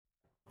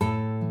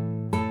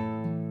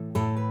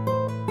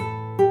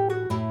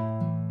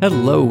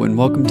Hello and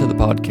welcome to the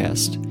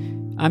podcast.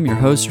 I'm your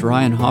host,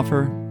 Ryan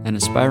Hoffer, an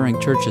aspiring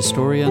church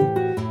historian,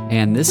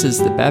 and this is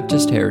The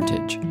Baptist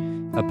Heritage,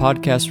 a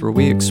podcast where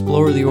we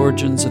explore the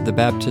origins of the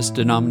Baptist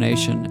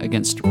denomination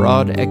against a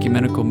broad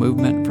ecumenical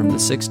movement from the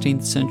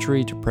 16th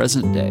century to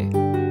present day.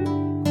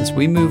 As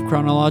we move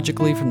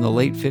chronologically from the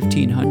late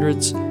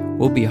 1500s,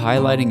 we'll be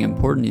highlighting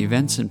important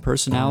events and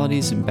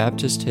personalities in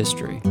Baptist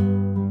history.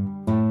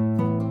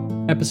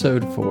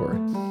 Episode 4.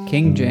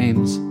 King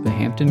James, the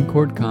Hampton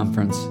Court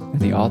Conference, and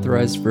the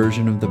Authorized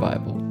version of the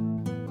Bible.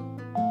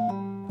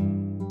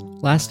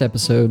 Last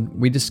episode,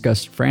 we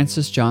discussed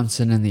Francis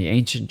Johnson and the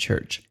ancient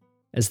church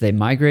as they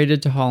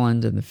migrated to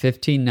Holland in the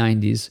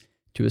 1590s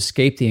to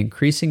escape the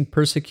increasing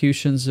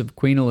persecutions of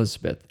Queen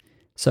Elizabeth,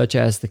 such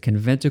as the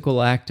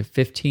Conventicle Act of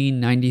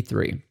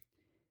 1593.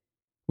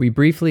 We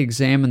briefly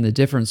examined the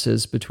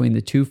differences between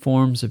the two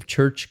forms of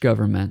church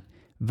government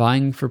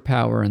vying for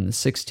power in the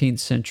 16th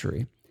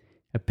century: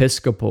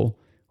 episcopal,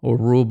 or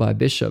rule by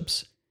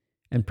bishops,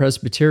 and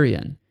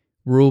Presbyterian,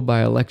 rule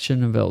by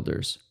election of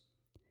elders.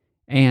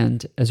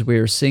 And, as we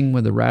are seeing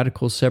with the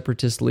radical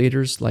separatist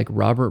leaders like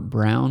Robert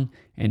Brown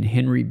and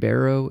Henry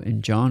Barrow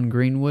and John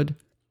Greenwood,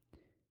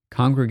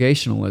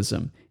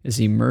 Congregationalism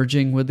is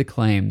emerging with the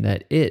claim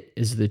that it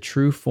is the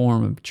true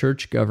form of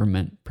church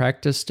government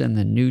practiced in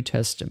the New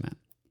Testament.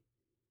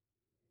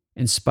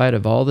 In spite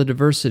of all the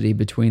diversity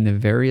between the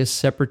various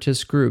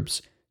separatist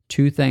groups,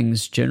 two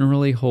things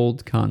generally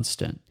hold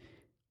constant.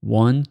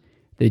 One,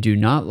 they do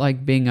not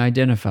like being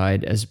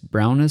identified as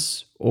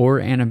Brownists or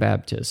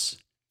Anabaptists.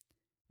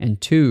 And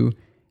two,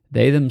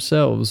 they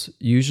themselves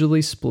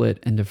usually split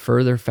into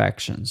further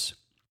factions.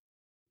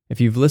 If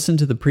you've listened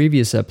to the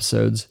previous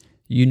episodes,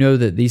 you know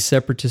that these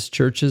separatist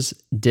churches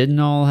didn't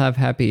all have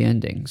happy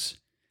endings.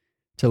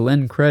 To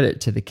lend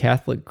credit to the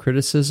Catholic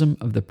criticism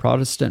of the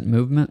Protestant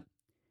movement,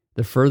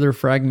 the further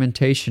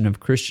fragmentation of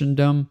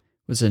Christendom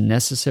was a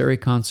necessary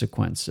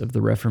consequence of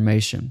the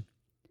Reformation.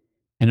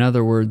 In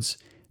other words,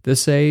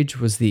 this age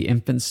was the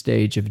infant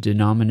stage of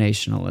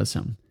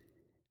denominationalism,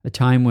 a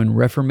time when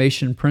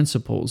Reformation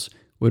principles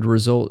would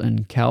result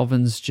in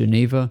Calvin's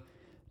Geneva,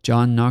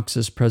 John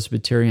Knox's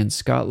Presbyterian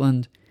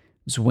Scotland,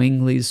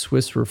 Zwingli's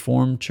Swiss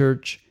Reformed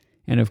Church,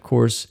 and of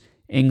course,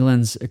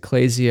 England's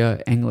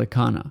Ecclesia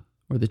Anglicana,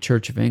 or the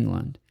Church of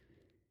England.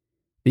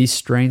 These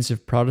strains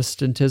of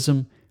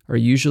Protestantism are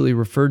usually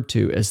referred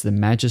to as the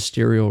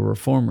magisterial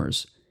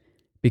reformers,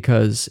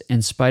 because,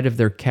 in spite of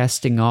their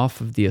casting off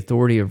of the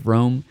authority of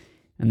Rome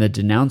and the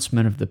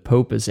denouncement of the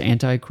Pope as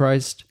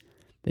Antichrist,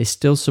 they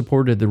still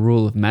supported the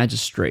rule of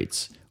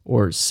magistrates,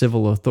 or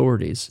civil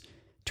authorities,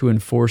 to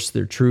enforce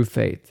their true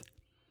faith.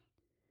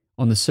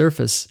 On the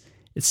surface,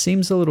 it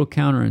seems a little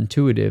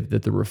counterintuitive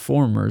that the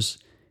reformers,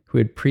 who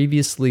had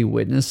previously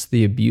witnessed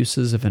the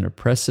abuses of an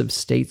oppressive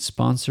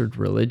state-sponsored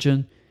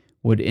religion,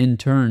 would in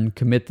turn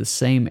commit the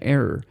same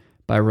error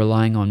by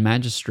relying on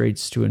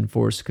magistrates to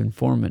enforce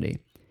conformity.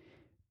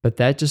 But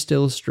that just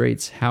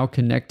illustrates how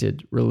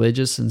connected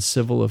religious and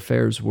civil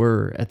affairs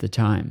were at the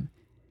time.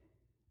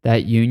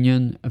 That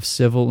union of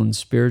civil and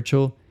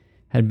spiritual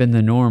had been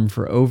the norm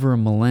for over a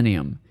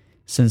millennium,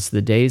 since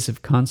the days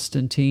of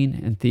Constantine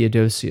and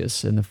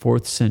Theodosius in the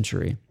 4th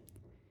century.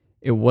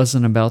 It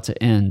wasn't about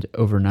to end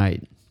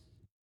overnight.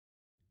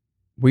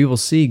 We will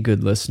see,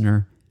 good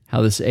listener,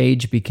 how this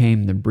age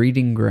became the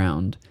breeding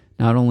ground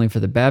not only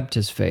for the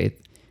Baptist faith,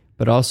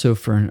 but also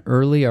for an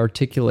early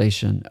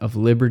articulation of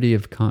liberty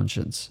of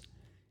conscience.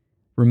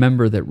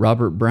 Remember that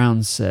Robert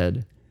Brown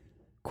said,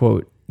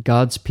 quote,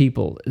 "God's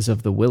people is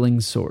of the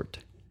willing sort."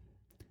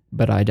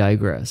 But I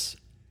digress.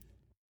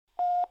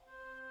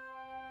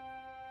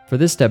 For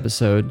this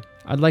episode,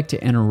 I'd like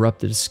to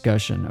interrupt the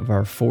discussion of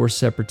our four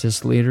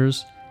separatist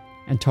leaders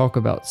and talk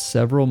about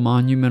several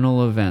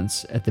monumental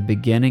events at the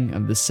beginning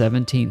of the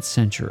 17th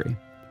century: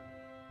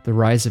 the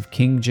rise of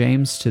King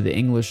James to the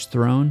English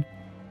throne,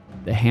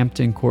 the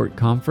Hampton Court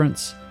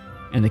Conference,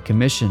 and the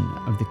commission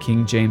of the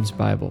King James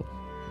Bible.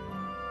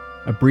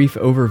 A brief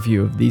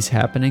overview of these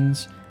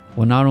happenings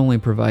will not only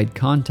provide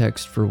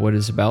context for what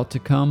is about to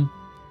come,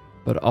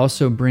 but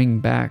also bring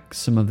back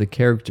some of the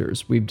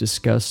characters we've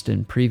discussed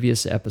in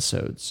previous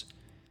episodes.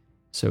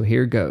 So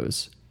here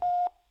goes.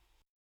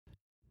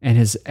 In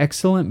his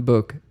excellent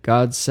book,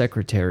 God's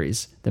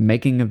Secretaries, The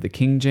Making of the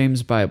King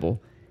James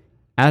Bible,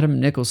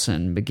 Adam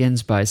Nicholson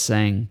begins by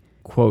saying,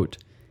 quote,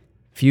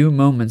 "Few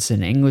moments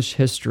in English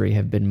history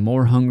have been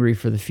more hungry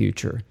for the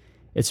future,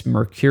 its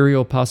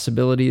mercurial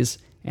possibilities,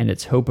 and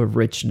its hope of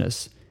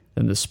richness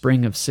than the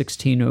spring of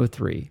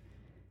 1603.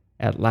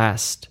 At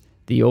last,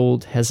 the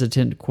old,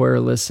 hesitant,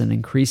 querulous, and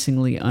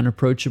increasingly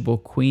unapproachable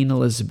Queen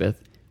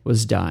Elizabeth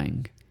was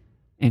dying."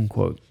 End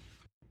quote.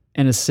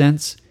 In a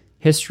sense,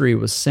 history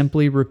was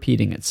simply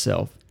repeating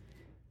itself.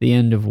 The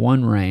end of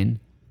one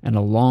reign, and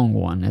a long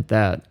one at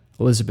that,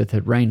 Elizabeth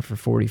had reigned for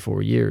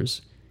 44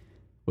 years,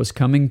 was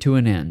coming to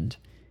an end,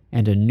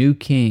 and a new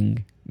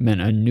king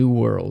meant a new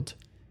world.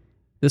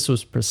 This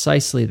was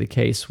precisely the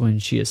case when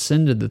she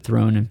ascended the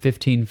throne in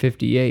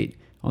 1558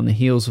 on the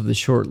heels of the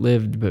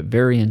short-lived but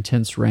very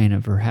intense reign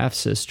of her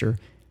half-sister,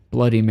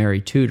 Bloody Mary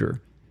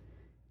Tudor,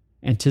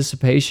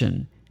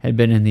 Anticipation had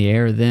been in the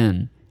air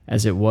then,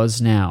 as it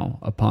was now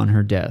upon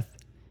her death.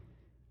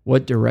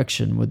 What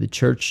direction would the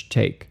church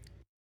take?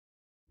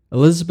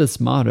 Elizabeth's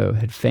motto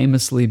had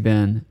famously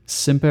been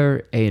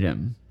Semper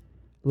Eadem,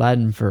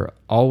 Latin for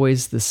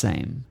always the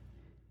same.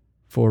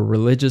 For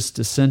religious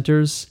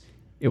dissenters,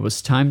 it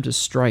was time to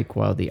strike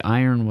while the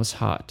iron was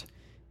hot,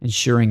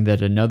 ensuring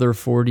that another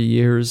 40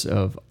 years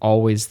of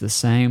always the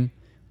same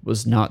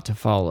was not to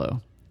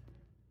follow.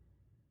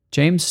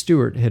 James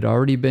Stuart had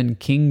already been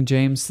King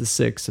James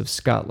VI of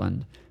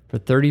Scotland for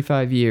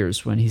 35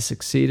 years when he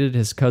succeeded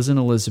his cousin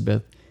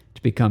Elizabeth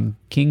to become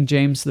King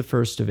James I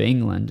of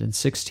England in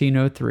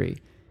 1603,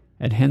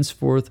 and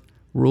henceforth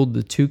ruled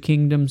the two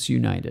kingdoms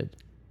united.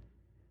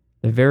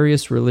 The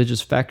various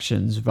religious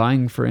factions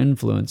vying for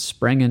influence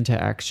sprang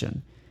into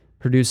action,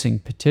 producing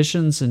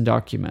petitions and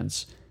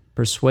documents,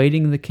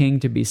 persuading the king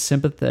to be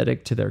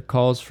sympathetic to their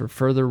calls for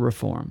further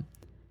reform.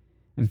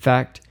 In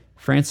fact,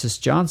 Francis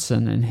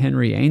Johnson and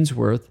Henry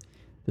Ainsworth,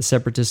 the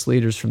separatist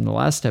leaders from the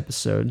last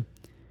episode,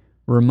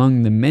 were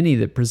among the many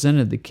that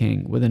presented the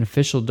king with an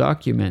official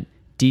document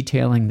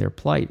detailing their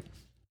plight.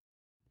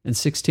 In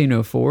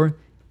 1604,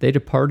 they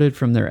departed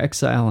from their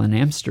exile in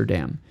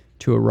Amsterdam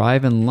to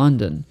arrive in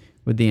London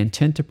with the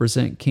intent to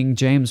present King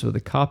James with a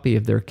copy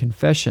of their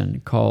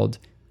confession called,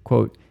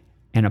 quote,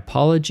 an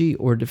apology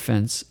or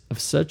defense of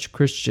such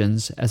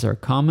Christians as are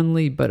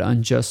commonly but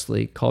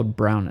unjustly called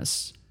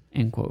Brownists,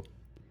 end quote.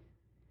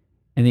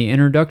 In the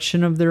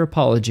introduction of their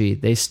apology,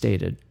 they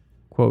stated,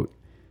 quote,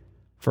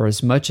 for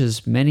as much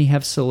as many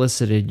have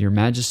solicited your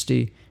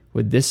majesty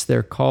with this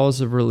their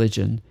cause of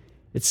religion,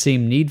 it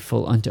seemed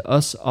needful unto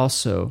us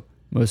also,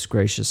 most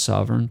gracious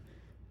sovereign,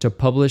 to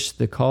publish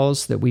the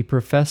cause that we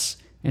profess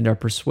and are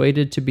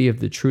persuaded to be of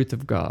the truth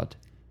of God,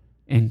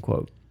 end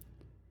quote.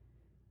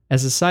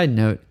 As a side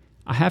note,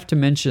 I have to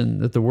mention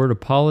that the word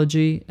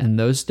apology in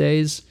those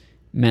days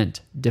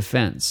meant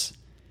defense.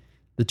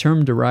 The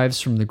term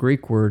derives from the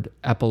Greek word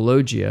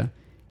apologia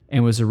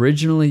and was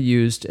originally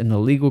used in the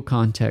legal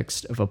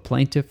context of a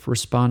plaintiff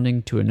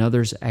responding to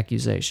another's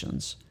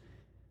accusations.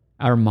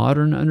 Our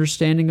modern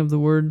understanding of the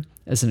word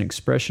as an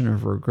expression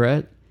of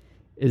regret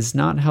is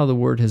not how the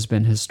word has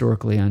been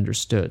historically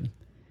understood.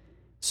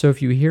 So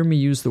if you hear me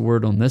use the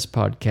word on this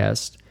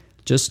podcast,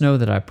 just know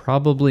that I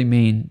probably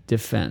mean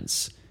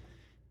defense.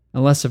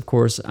 Unless, of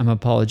course, I'm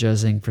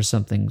apologizing for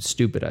something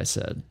stupid I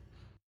said.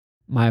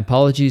 My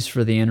apologies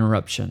for the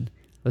interruption.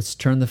 Let's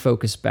turn the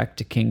focus back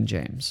to King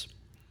James.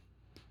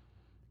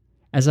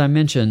 As I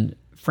mentioned,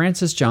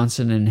 Francis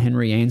Johnson and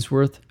Henry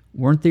Ainsworth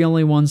weren't the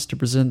only ones to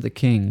present the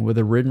king with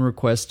a written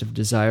request of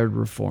desired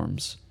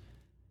reforms.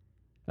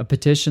 A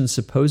petition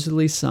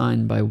supposedly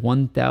signed by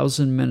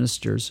 1,000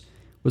 ministers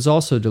was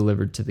also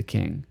delivered to the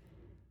king.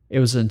 It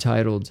was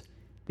entitled,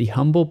 The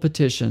Humble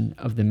Petition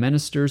of the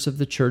Ministers of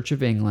the Church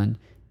of England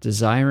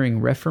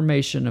Desiring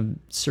Reformation of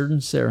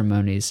Certain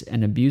Ceremonies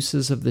and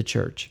Abuses of the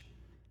Church.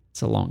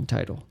 It's a long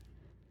title.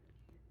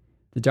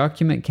 The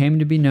document came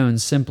to be known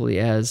simply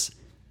as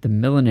the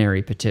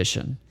Millenary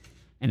Petition,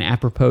 an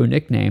apropos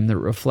nickname that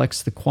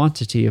reflects the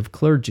quantity of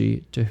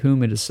clergy to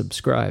whom it is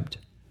subscribed.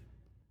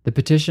 The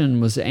petition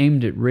was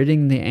aimed at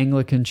ridding the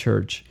Anglican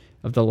Church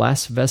of the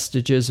last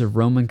vestiges of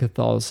Roman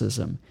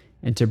Catholicism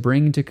and to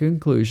bring to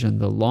conclusion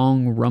the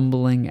long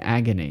rumbling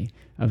agony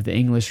of the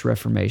English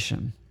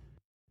Reformation.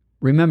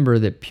 Remember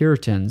that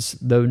Puritans,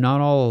 though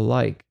not all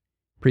alike,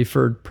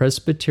 preferred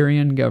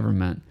Presbyterian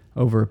government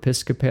over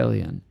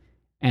Episcopalian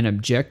and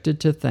objected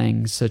to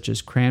things such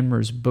as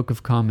Cranmer's Book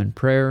of Common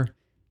Prayer,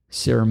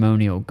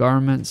 ceremonial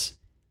garments,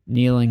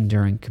 kneeling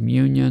during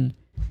communion,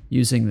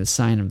 using the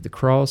sign of the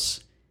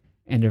cross,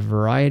 and a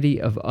variety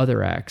of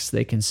other acts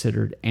they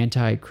considered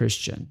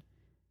anti-Christian.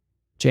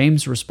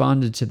 James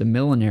responded to the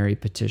Millenary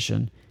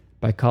Petition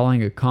by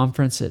calling a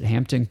conference at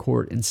Hampton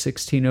Court in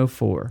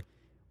 1604,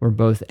 where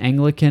both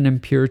Anglican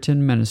and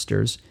Puritan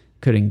ministers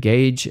could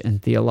engage in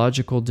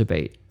theological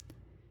debate.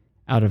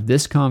 Out of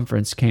this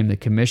conference came the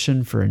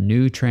commission for a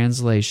new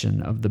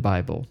translation of the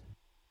Bible.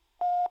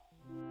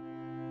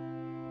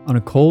 On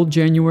a cold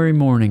January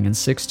morning in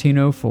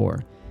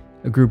 1604,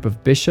 a group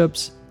of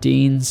bishops,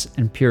 deans,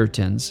 and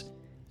Puritans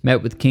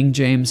met with King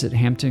James at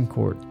Hampton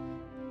Court,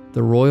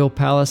 the royal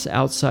palace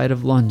outside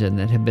of London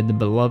that had been the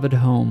beloved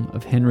home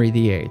of Henry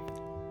VIII.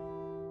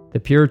 The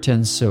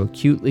Puritans, so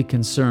acutely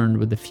concerned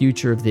with the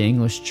future of the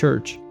English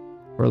Church,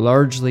 were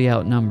largely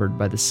outnumbered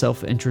by the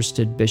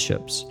self-interested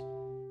bishops,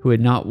 who had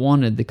not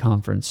wanted the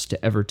conference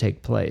to ever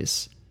take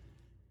place.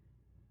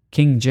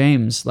 King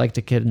James liked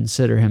to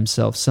consider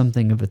himself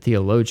something of a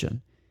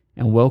theologian,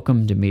 and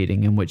welcomed a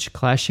meeting in which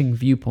clashing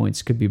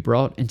viewpoints could be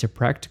brought into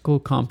practical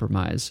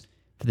compromise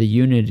for the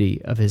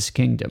unity of his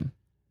kingdom.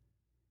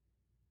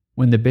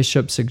 When the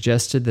bishop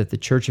suggested that the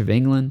Church of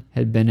England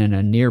had been in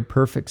a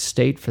near-perfect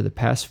state for the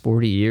past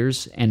 40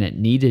 years and it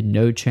needed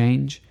no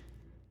change,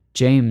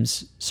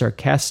 James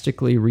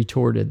sarcastically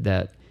retorted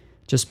that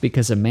just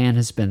because a man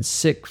has been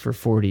sick for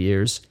 40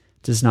 years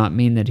does not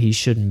mean that he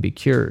shouldn't be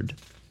cured.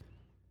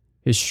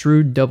 His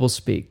shrewd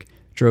doublespeak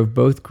drove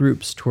both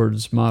groups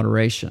towards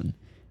moderation,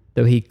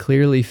 though he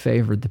clearly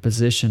favored the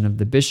position of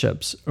the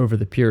bishops over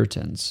the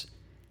Puritans.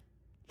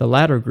 The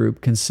latter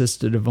group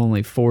consisted of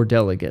only 4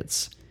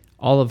 delegates,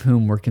 all of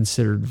whom were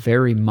considered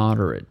very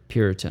moderate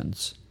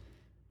Puritans.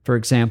 For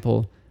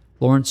example,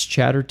 Lawrence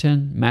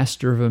Chatterton,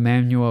 master of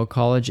Emmanuel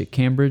College at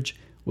Cambridge,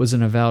 was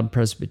an avowed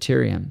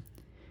Presbyterian.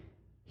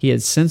 He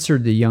had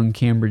censored the young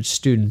Cambridge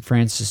student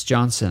Francis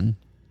Johnson,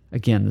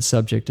 again the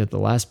subject of the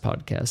last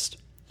podcast,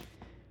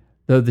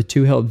 though the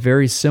two held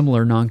very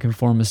similar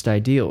nonconformist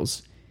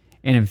ideals,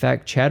 and in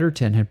fact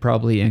Chatterton had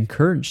probably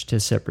encouraged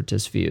his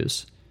separatist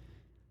views.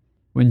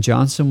 When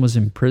Johnson was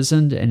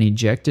imprisoned and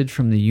ejected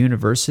from the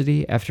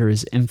university after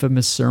his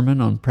infamous sermon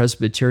on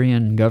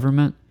Presbyterian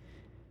government,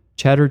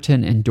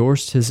 Chatterton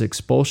endorsed his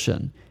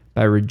expulsion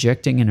by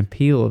rejecting an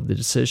appeal of the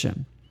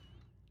decision.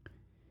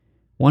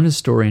 One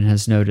historian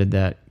has noted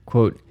that,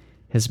 quote,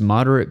 his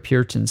moderate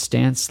Puritan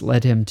stance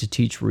led him to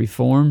teach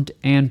Reformed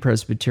and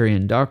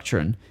Presbyterian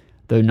doctrine,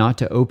 though not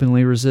to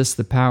openly resist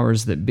the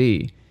powers that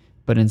be,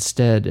 but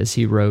instead, as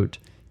he wrote,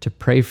 to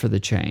pray for the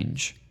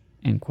change,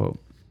 end quote.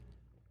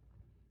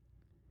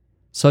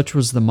 Such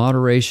was the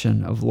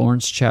moderation of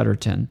Lawrence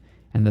Chatterton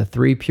and the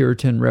 3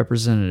 Puritan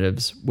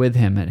representatives with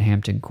him at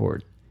Hampton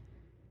Court.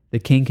 The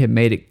king had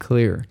made it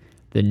clear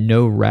that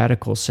no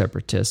radical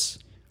separatists,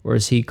 or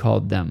as he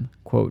called them,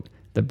 quote,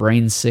 the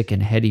brain-sick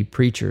and heady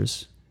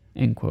preachers,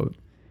 end quote,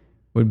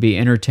 would be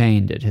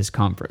entertained at his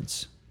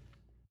conference.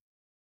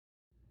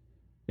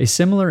 A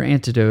similar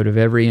antidote of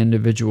every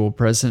individual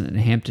present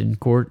at Hampton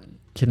Court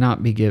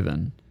cannot be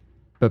given,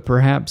 but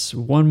perhaps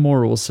one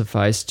more will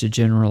suffice to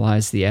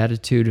generalize the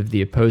attitude of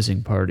the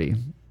opposing party,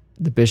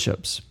 the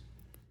bishops.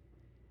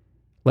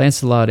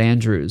 Lancelot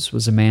Andrewes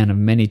was a man of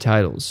many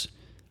titles,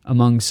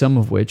 among some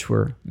of which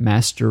were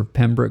Master of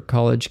Pembroke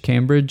College,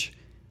 Cambridge,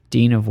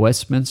 Dean of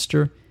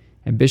Westminster,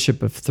 and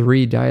Bishop of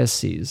 3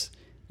 dioceses,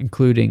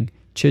 including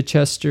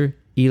Chichester,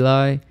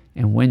 Ely,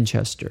 and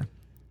Winchester.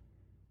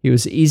 He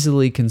was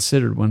easily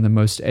considered one of the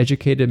most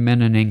educated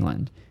men in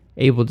England,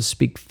 able to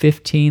speak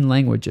 15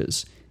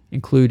 languages,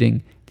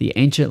 including the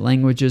ancient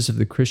languages of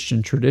the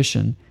Christian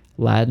tradition,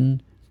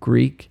 Latin,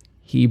 Greek,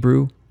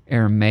 Hebrew,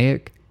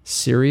 Aramaic,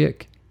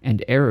 Syriac,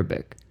 and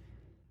Arabic.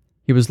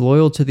 He was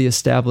loyal to the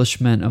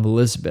establishment of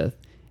Elizabeth,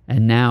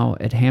 and now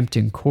at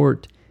Hampton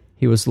Court,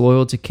 he was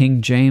loyal to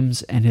King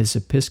James and his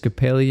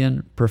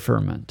Episcopalian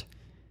preferment.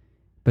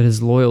 But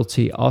his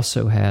loyalty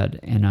also had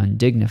an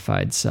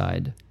undignified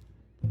side.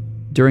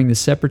 During the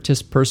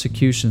separatist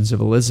persecutions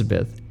of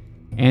Elizabeth,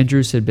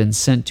 Andrewes had been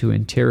sent to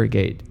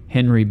interrogate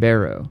Henry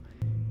Barrow,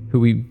 who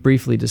we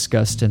briefly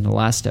discussed in the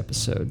last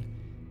episode.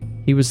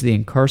 He was the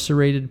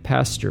incarcerated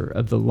pastor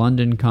of the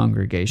London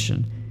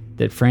congregation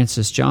that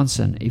Francis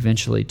Johnson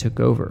eventually took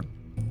over.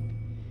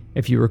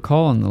 If you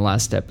recall in the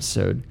last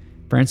episode,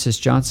 Francis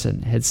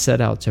Johnson had set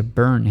out to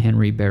burn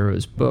Henry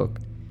Barrow's book,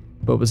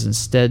 but was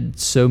instead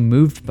so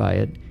moved by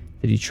it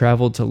that he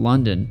traveled to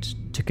London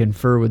to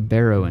confer with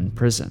Barrow in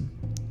prison.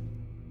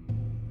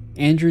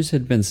 Andrewes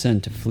had been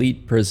sent to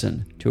Fleet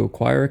Prison to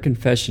acquire a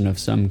confession of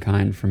some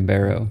kind from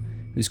Barrow,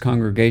 whose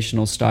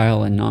congregational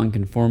style and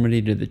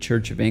nonconformity to the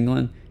Church of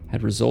England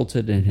had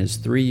resulted in his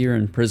 3-year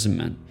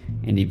imprisonment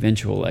and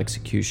eventual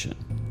execution.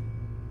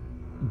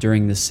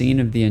 During the scene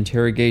of the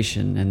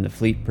interrogation in the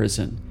Fleet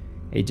Prison,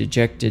 a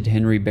dejected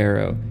Henry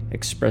Barrow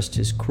expressed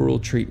his cruel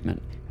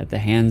treatment at the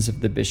hands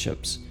of the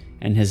bishops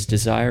and his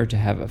desire to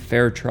have a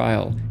fair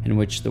trial in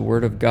which the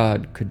Word of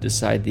God could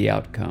decide the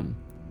outcome.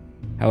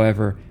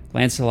 However,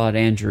 Lancelot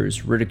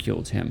Andrewes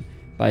ridiculed him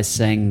by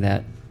saying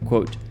that,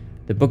 quote,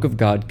 the Book of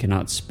God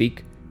cannot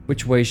speak.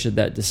 Which way should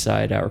that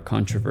decide our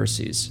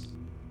controversies?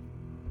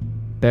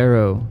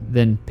 Barrow,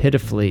 then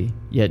pitifully,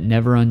 yet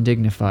never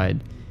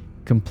undignified,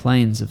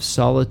 complains of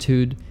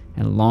solitude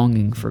and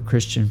longing for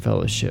Christian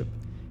fellowship,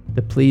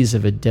 the pleas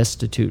of a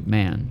destitute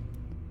man.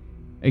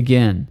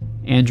 Again,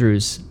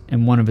 Andrewes,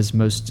 in one of his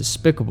most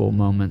despicable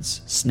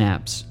moments,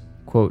 snaps,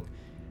 quote,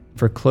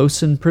 for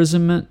close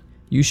imprisonment,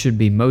 you should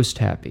be most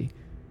happy.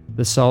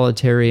 The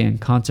solitary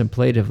and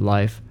contemplative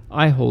life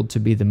I hold to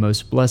be the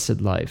most blessed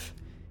life.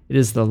 It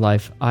is the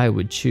life I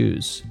would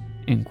choose,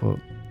 end quote.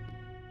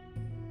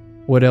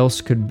 What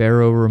else could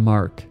Barrow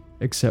remark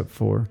except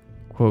for,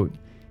 quote,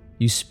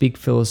 you speak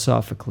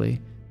philosophically,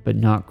 but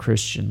not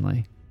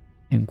Christianly,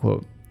 end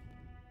quote.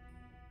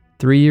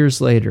 3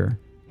 years later,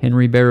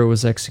 Henry Barrow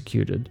was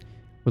executed,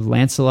 with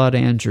Lancelot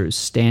Andrewes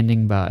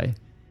standing by.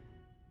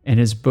 In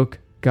his book,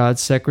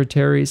 God's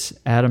Secretaries,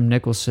 Adam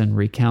Nicholson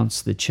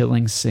recounts the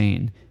chilling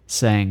scene,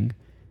 saying,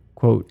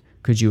 quote,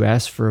 could you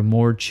ask for a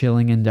more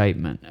chilling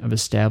indictment of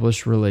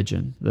established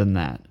religion than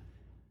that?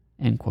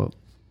 End quote.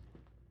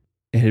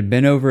 It had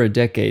been over a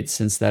decade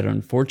since that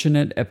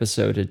unfortunate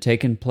episode had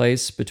taken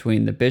place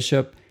between the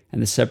bishop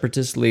and the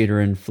separatist leader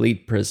in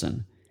Fleet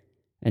Prison.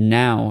 And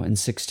now, in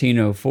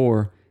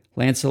 1604,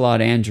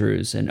 Lancelot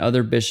Andrewes and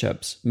other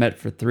bishops met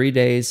for 3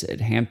 days at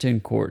Hampton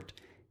Court,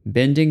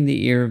 bending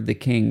the ear of the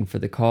king for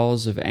the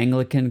cause of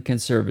Anglican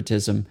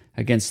conservatism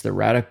against the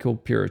radical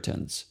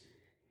Puritans.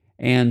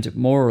 And,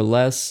 more or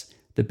less,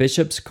 the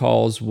bishops'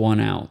 calls won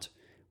out,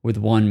 with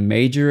one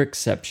major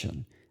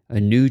exception, a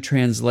new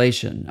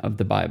translation of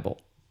the Bible.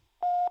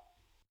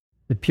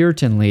 The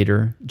Puritan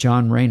leader,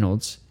 John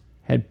Reynolds,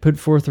 had put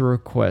forth a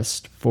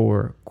request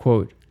for,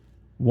 quote,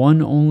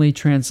 one only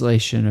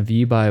translation of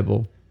ye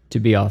Bible to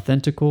be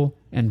authentical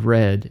and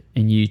read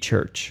in ye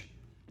church,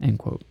 end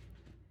quote.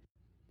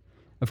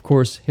 Of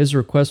course, his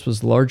request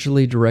was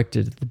largely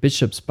directed at the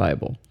Bishop's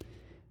Bible,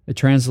 a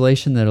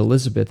translation that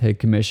Elizabeth had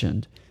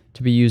commissioned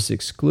to be used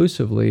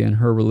exclusively in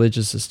her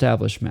religious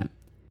establishment.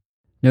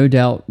 No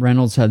doubt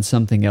Reynolds had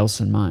something else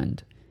in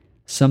mind,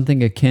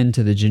 something akin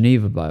to the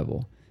Geneva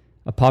Bible,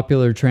 a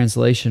popular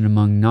translation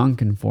among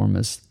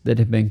nonconformists that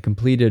had been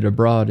completed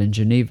abroad in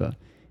Geneva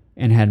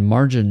and had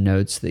margin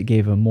notes that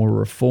gave a more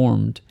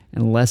reformed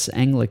and less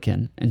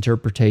Anglican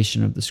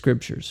interpretation of the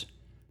Scriptures.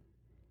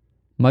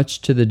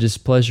 Much to the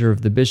displeasure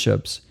of the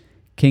bishops,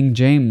 King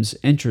James'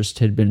 interest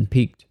had been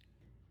piqued.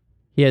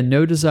 He had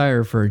no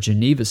desire for a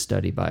Geneva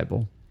Study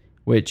Bible,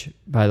 which,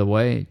 by the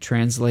way,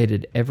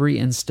 translated every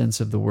instance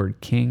of the word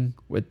king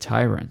with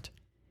tyrant,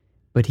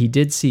 but he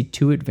did see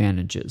two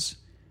advantages: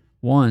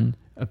 one,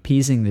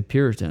 appeasing the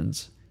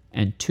Puritans,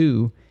 and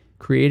two,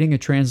 creating a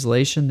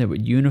translation that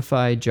would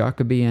unify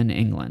Jacobean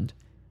England.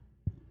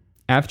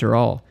 After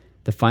all,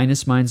 the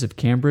finest minds of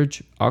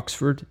Cambridge,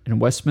 Oxford,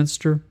 and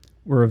Westminster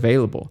were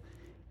available,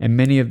 and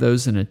many of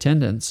those in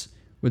attendance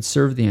would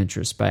serve the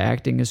interest by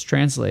acting as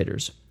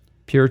translators,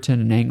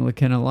 Puritan and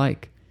Anglican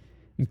alike,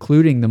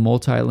 including the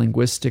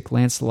multilinguistic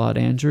Lancelot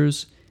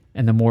Andrewes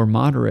and the more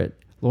moderate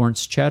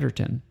Lawrence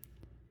Chatterton.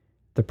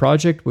 The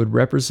project would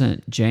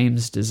represent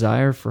James'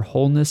 desire for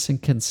wholeness and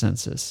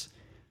consensus,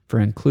 for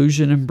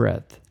inclusion and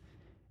breadth,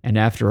 and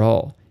after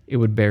all, it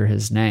would bear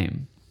his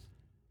name.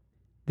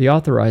 The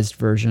Authorized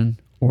version,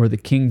 or the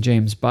King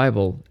James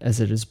Bible as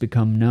it has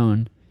become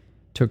known,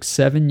 took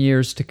 7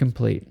 years to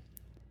complete.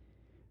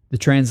 The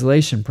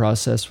translation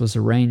process was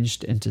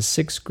arranged into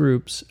 6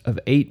 groups of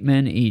 8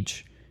 men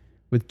each,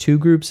 with 2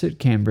 groups at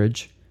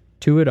Cambridge,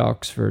 2 at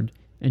Oxford,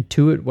 and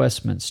 2 at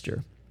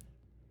Westminster.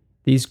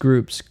 These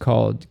groups,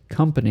 called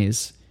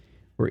companies,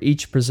 were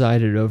each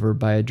presided over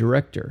by a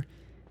director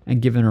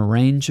and given a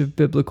range of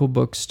biblical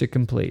books to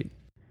complete.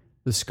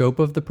 The scope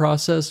of the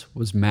process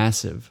was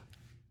massive.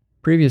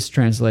 Previous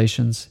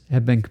translations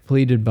had been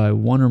completed by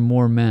 1 or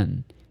more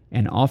men,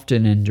 and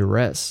often in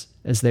duress,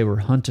 as they were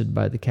hunted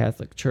by the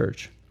Catholic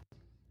Church.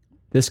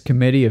 This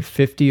committee of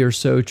 50 or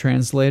so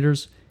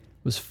translators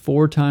was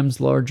 4 times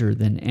larger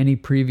than any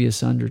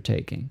previous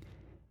undertaking,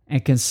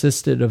 and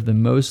consisted of the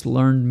most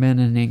learned men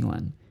in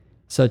England,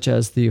 such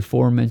as the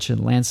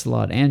aforementioned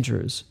Lancelot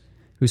Andrewes,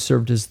 who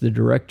served as the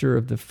director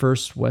of the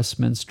First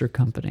Westminster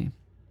Company.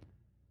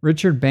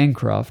 Richard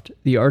Bancroft,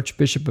 the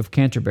Archbishop of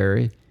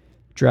Canterbury,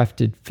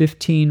 drafted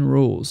 15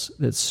 rules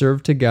that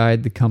served to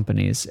guide the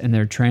companies in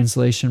their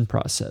translation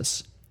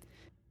process.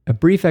 A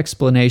brief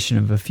explanation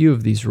of a few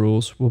of these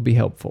rules will be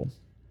helpful.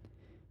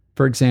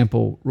 For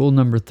example, rule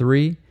number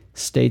 3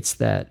 states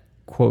that,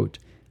 quote,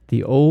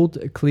 the old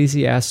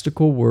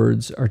ecclesiastical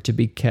words are to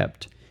be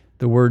kept,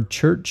 the word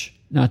church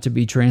not to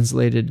be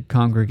translated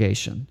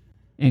congregation,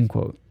 end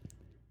quote.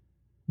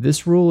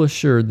 This rule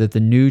assured that the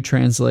new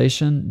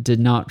translation did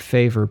not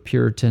favor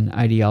Puritan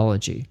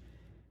ideology.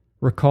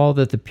 Recall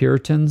that the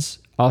Puritans,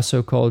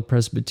 also called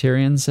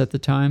Presbyterians at the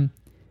time,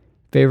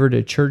 favored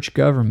a church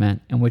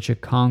government in which a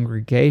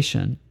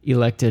congregation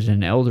elected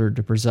an elder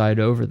to preside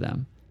over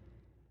them.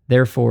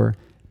 Therefore,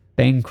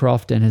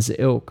 Bancroft and his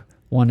ilk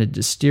wanted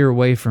to steer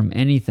away from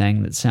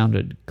anything that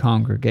sounded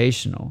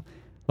congregational,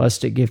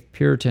 lest it give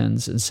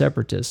Puritans and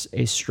separatists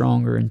a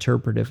stronger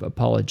interpretive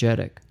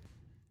apologetic.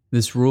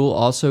 This rule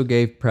also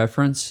gave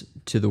preference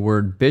to the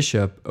word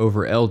bishop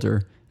over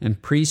elder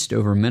and priest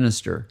over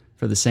minister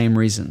for the same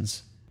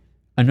reasons.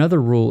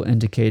 Another rule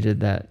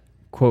indicated that,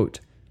 quote,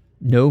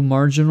 no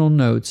marginal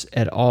notes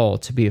at all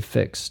to be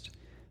affixed,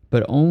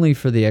 but only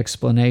for the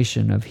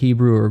explanation of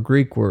Hebrew or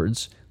Greek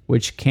words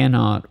which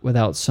cannot,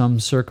 without some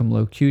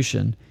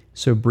circumlocution,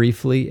 so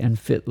briefly and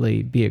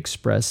fitly be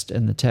expressed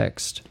in the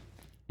text,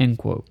 end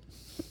quote.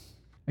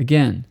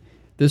 Again,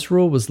 this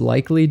rule was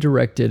likely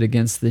directed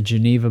against the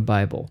Geneva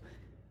Bible,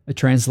 a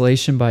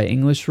translation by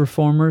English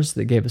reformers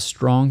that gave a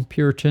strong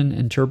Puritan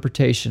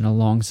interpretation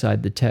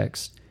alongside the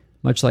text,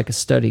 much like a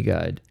study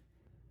guide.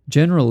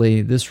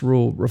 Generally, this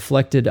rule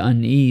reflected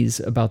unease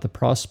about the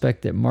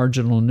prospect that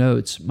marginal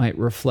notes might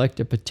reflect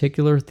a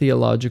particular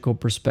theological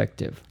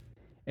perspective.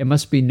 It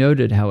must be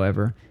noted,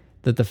 however,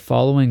 that the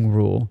following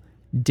rule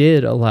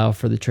did allow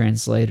for the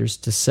translators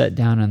to set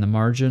down in the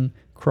margin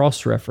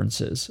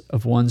cross-references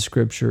of one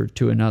scripture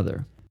to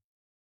another.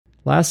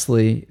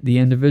 Lastly, the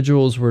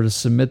individuals were to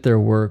submit their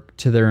work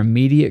to their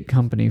immediate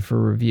company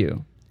for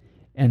review,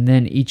 and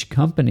then each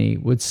company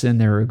would send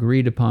their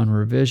agreed-upon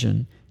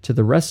revision to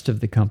the rest of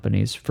the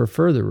companies for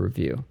further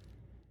review.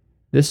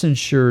 This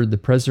ensured the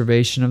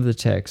preservation of the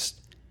text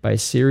by a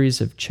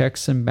series of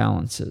checks and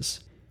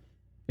balances.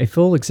 A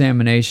full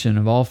examination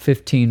of all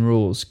 15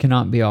 rules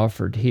cannot be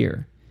offered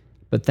here,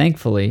 but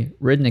thankfully,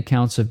 written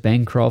accounts of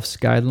Bancroft's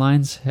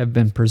guidelines have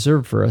been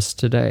preserved for us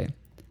today.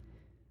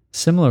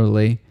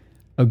 Similarly,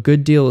 A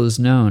good deal is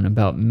known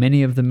about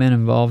many of the men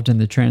involved in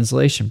the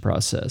translation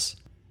process.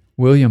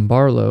 William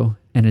Barlow,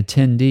 an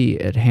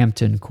attendee at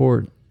Hampton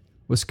Court,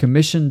 was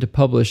commissioned to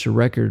publish a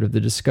record of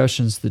the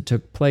discussions that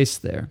took place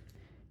there.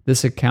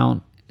 This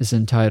account is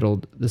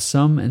entitled "The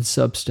Sum and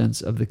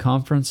Substance of the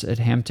Conference at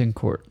Hampton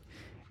Court,"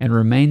 and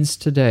remains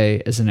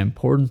today as an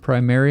important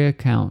primary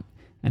account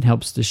and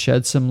helps to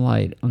shed some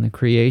light on the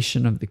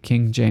creation of the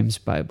King James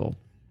Bible.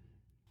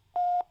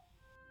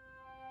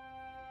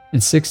 In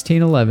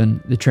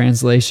 1611, the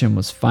translation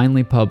was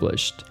finally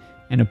published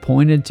and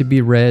appointed to be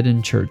read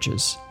in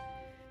churches.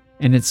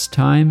 In its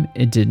time,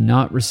 it did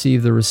not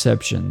receive the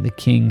reception the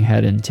king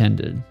had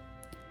intended.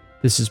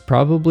 This is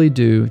probably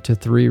due to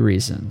 3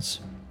 reasons.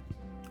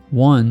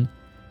 1.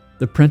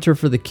 The printer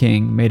for the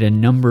king made a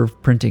number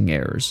of printing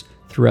errors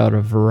throughout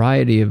a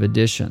variety of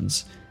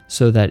editions,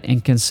 so that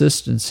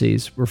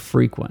inconsistencies were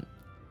frequent.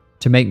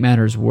 To make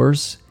matters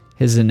worse,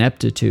 his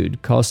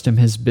ineptitude cost him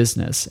his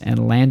business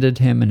and landed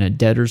him in a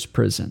debtor's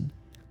prison.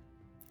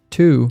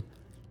 2.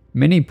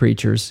 Many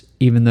preachers,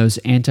 even those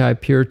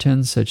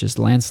anti-Puritans such as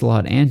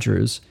Lancelot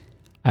Andrewes,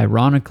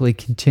 ironically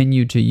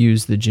continued to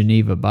use the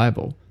Geneva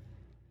Bible.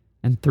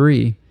 And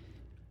 3.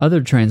 Other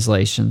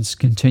translations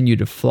continue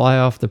to fly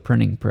off the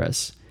printing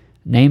press,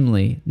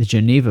 namely the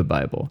Geneva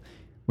Bible,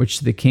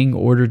 which the king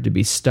ordered to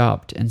be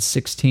stopped in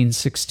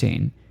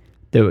 1616,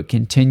 though it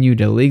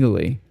continued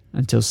illegally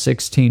until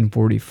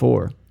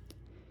 1644.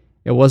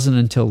 It wasn't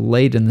until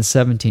late in the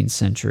 17th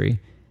century,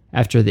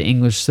 after the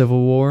English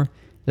Civil War,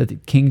 that the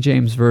King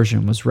James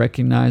Version was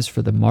recognized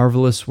for the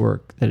marvelous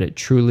work that it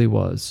truly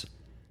was.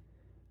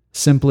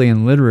 Simply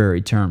in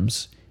literary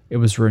terms, it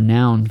was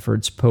renowned for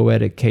its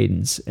poetic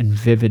cadence and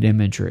vivid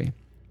imagery.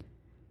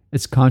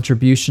 Its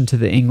contribution to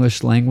the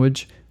English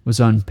language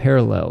was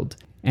unparalleled,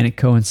 and it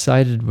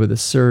coincided with a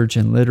surge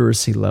in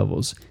literacy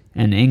levels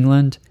in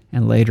England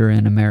and later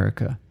in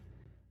America.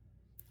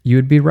 You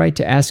would be right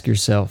to ask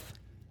yourself,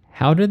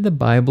 how did the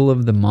Bible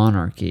of the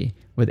monarchy,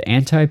 with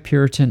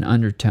anti-Puritan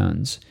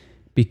undertones,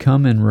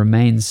 become and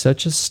remain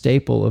such a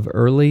staple of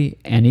early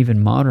and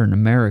even modern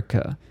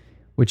America,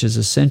 which is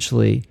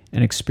essentially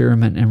an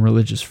experiment in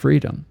religious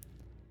freedom?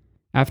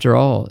 After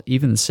all,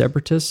 even the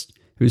separatists,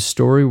 whose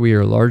story we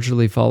are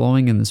largely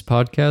following in this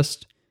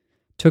podcast,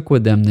 took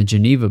with them the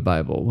Geneva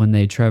Bible when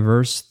they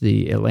traversed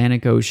the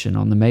Atlantic Ocean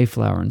on the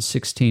Mayflower in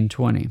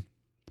 1620.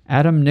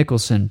 Adam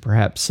Nicholson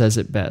perhaps says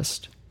it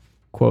best,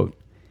 quote,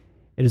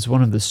 "It is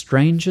one of the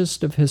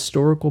strangest of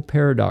historical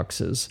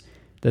paradoxes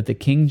that the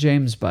King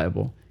James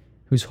Bible,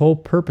 whose whole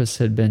purpose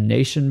had been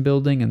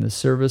nation-building in the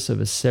service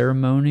of a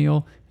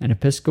ceremonial and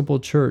Episcopal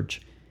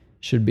church,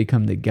 should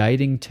become the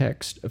guiding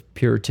text of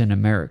Puritan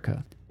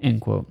America."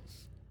 End quote.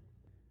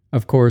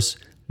 Of course,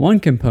 one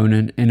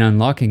component in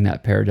unlocking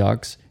that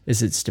paradox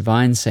is its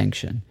divine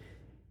sanction,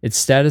 its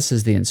status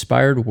as the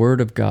inspired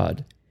Word of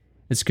God.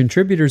 Its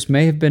contributors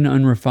may have been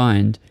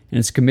unrefined, and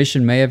its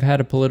commission may have had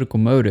a political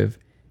motive,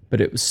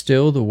 but it was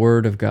still the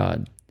Word of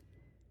God.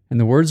 In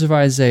the words of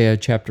Isaiah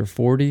chapter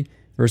 40,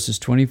 verses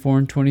 24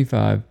 and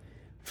 25,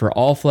 "For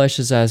all flesh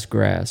is as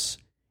grass,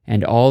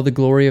 and all the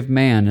glory of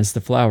man as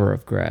the flower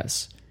of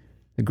grass.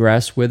 The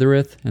grass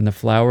withereth, and the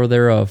flower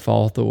thereof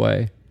falleth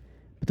away,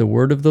 but the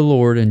word of the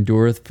Lord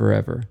endureth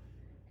forever.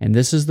 And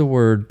this is the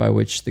word by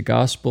which the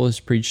gospel is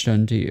preached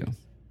unto you."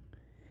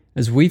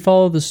 As we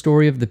follow the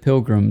story of the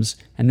Pilgrims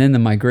and then the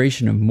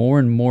migration of more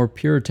and more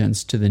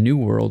Puritans to the New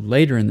World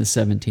later in the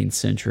 17th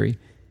century,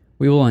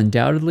 we will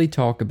undoubtedly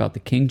talk about the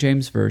King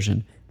James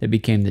Version that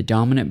became the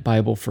dominant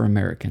Bible for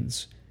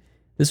Americans.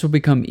 This will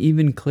become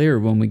even clearer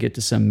when we get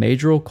to some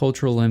major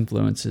cultural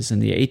influences in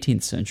the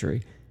 18th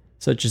century,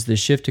 such as the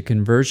shift to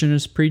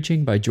conversionist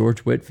preaching by George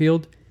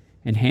Whitefield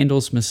and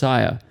Handel's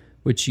Messiah,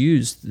 which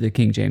used the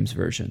King James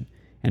Version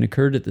and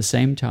occurred at the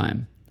same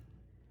time.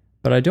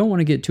 But I don't want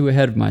to get too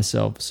ahead of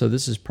myself, so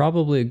this is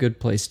probably a good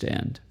place to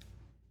end.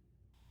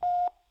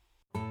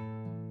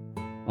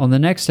 On the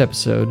next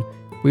episode,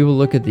 we will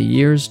look at the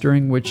years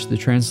during which the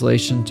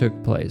translation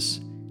took place.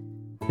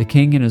 The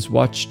king and his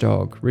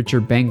watchdog,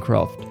 Richard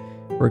Bancroft,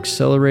 were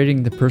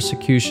accelerating the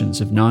persecutions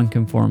of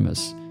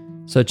nonconformists,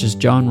 such as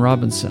John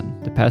Robinson,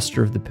 the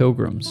pastor of the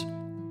Pilgrims.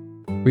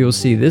 We will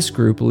see this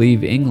group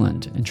leave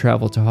England and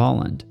travel to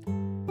Holland.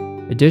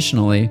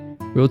 Additionally,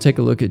 we will take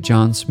a look at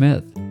John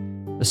Smith,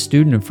 a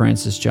student of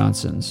Francis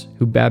Johnson's,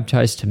 who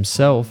baptized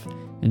himself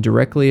and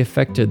directly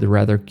affected the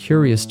rather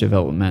curious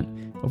development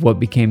of what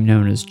became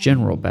known as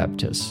General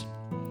Baptists.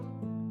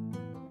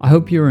 I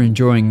hope you are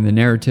enjoying the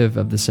narrative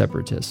of the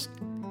Separatists.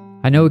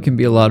 I know it can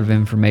be a lot of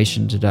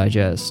information to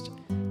digest,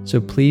 so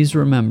please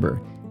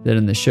remember that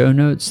in the show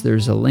notes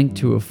there's a link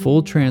to a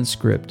full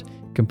transcript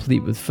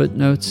complete with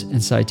footnotes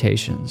and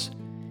citations.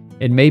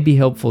 It may be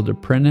helpful to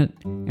print it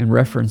and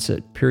reference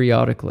it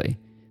periodically.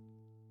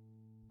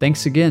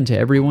 Thanks again to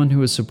everyone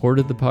who has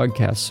supported the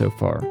podcast so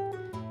far.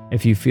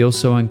 If you feel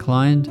so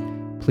inclined,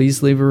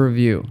 please leave a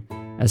review,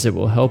 as it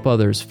will help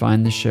others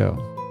find the show.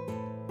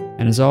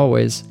 And as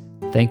always,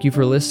 thank you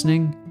for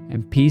listening,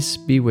 and peace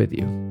be with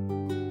you.